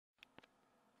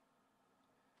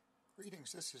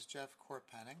Greetings, this is Jeff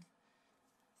Corpenning.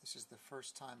 This is the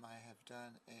first time I have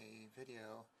done a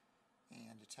video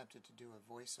and attempted to do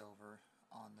a voiceover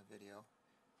on the video.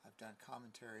 I've done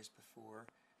commentaries before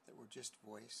that were just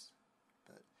voice,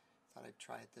 but thought I'd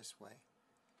try it this way.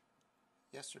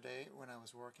 Yesterday, when I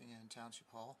was working in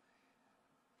Township Hall,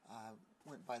 I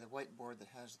went by the whiteboard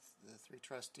that has the three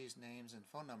trustees' names and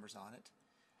phone numbers on it,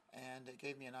 and it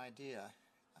gave me an idea.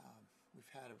 We've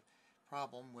had a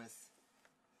problem with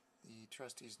the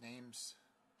trustees' names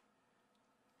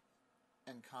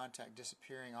and contact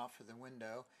disappearing off of the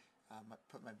window. I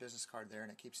put my business card there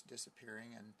and it keeps disappearing,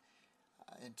 and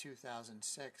in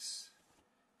 2006,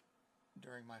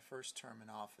 during my first term in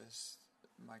office,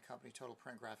 my company Total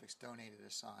Print Graphics donated a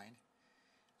sign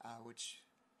which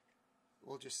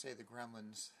we'll just say the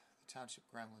Gremlins, the Township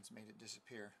Gremlins, made it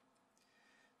disappear.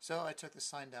 So I took the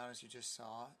sign down, as you just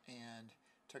saw, and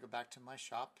took it back to my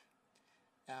shop.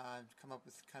 I've come up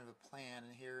with kind of a plan,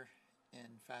 and here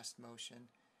in fast motion,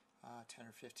 10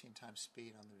 or 15 times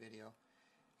speed on the video,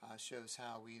 shows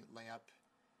how we lay up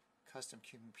custom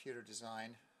computer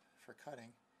design for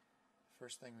cutting.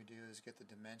 First thing we do is get the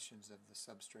dimensions of the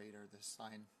substrate or the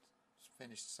sign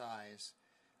finished size,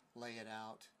 lay it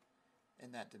out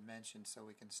in that dimension so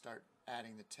we can start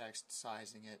adding the text,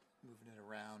 sizing it, moving it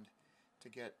around to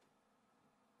get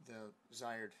the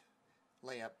desired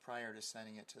layup prior to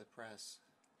sending it to the press.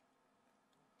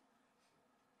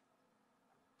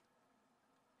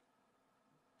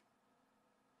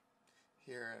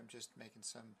 Here I'm just making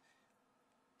some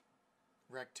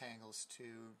rectangles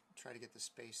to try to get the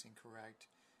spacing correct,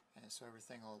 and so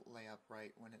everything will lay up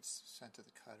right when it's sent to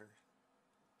the cutter.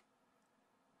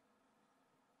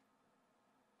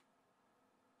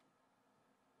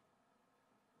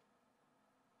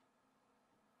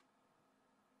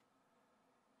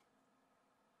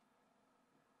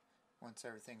 Once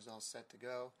everything's all set to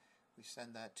go, we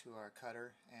send that to our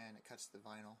cutter and it cuts the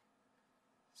vinyl.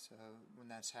 So when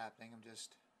that's happening, I'm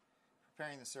just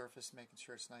preparing the surface, making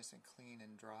sure it's nice and clean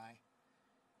and dry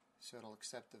so it'll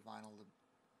accept the vinyl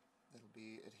that'll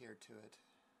be adhered to it.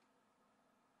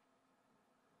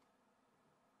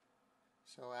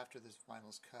 So after this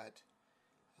vinyl's cut,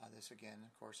 this again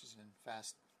of course is in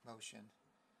fast motion.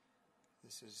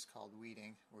 This is called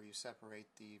weeding, where you separate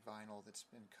the vinyl that's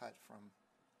been cut from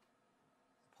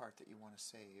the part that you want to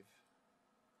save.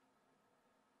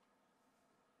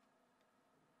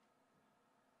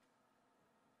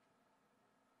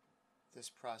 This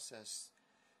process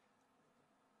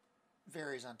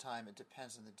varies on time. It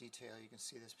depends on the detail. You can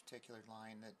see this particular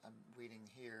line that I'm reading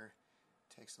here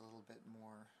takes a little bit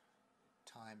more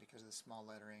time because of the small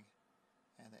lettering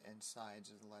and the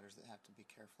insides of the letters that have to be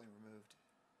carefully removed.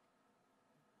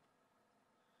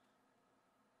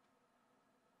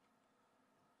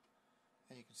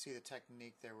 And you can see the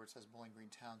technique there where it says Bowling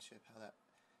Green Township, how that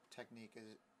technique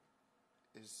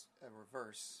is a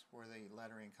reverse, where the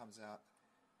lettering comes out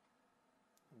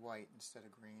white instead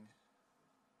of green.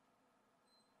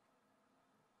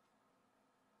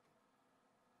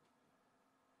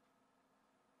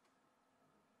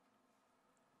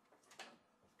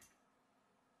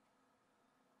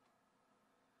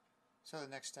 So the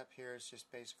next step here is just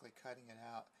basically cutting it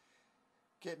out,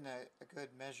 getting a good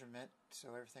measurement so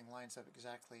everything lines up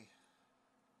exactly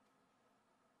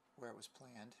where it was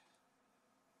planned.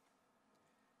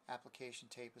 Application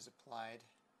tape is applied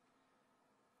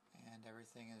and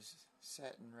everything is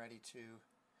set and ready to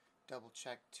double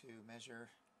check to measure,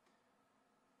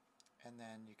 and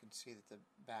then you can see that the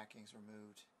backing's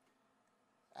removed.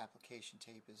 Application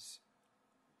tape is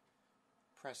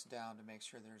pressed down to make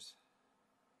sure there's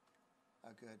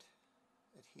a good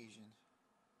adhesion.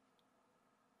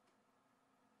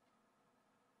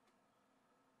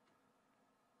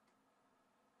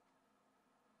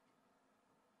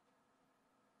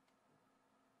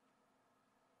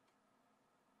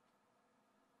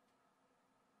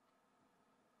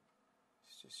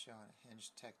 It's just showing a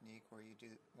hinged technique where you do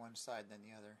one side then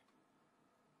the other.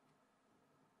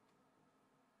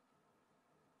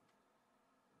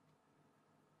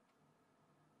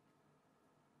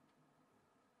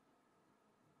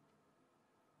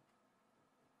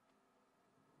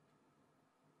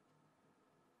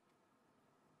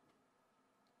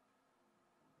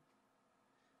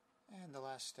 And the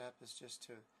last step is just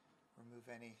to remove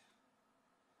any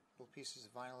little pieces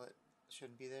of vinyl that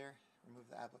shouldn't be there. Remove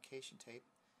the application tape,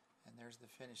 and there's the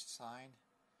finished sign,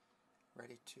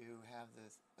 ready to have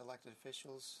the elected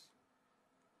officials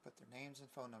put their names and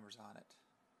phone numbers on it.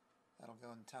 That'll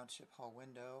go in the Township Hall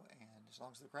window, and as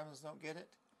long as the Gremlins don't get it,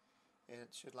 it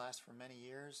should last for many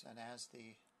years. And as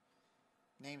the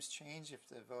names change, if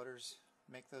the voters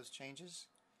make those changes,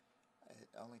 It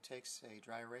only takes a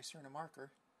dry eraser and a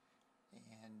marker,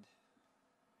 and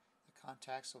the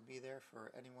contacts will be there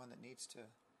for anyone that needs to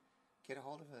get a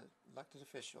hold of an elected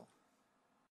official.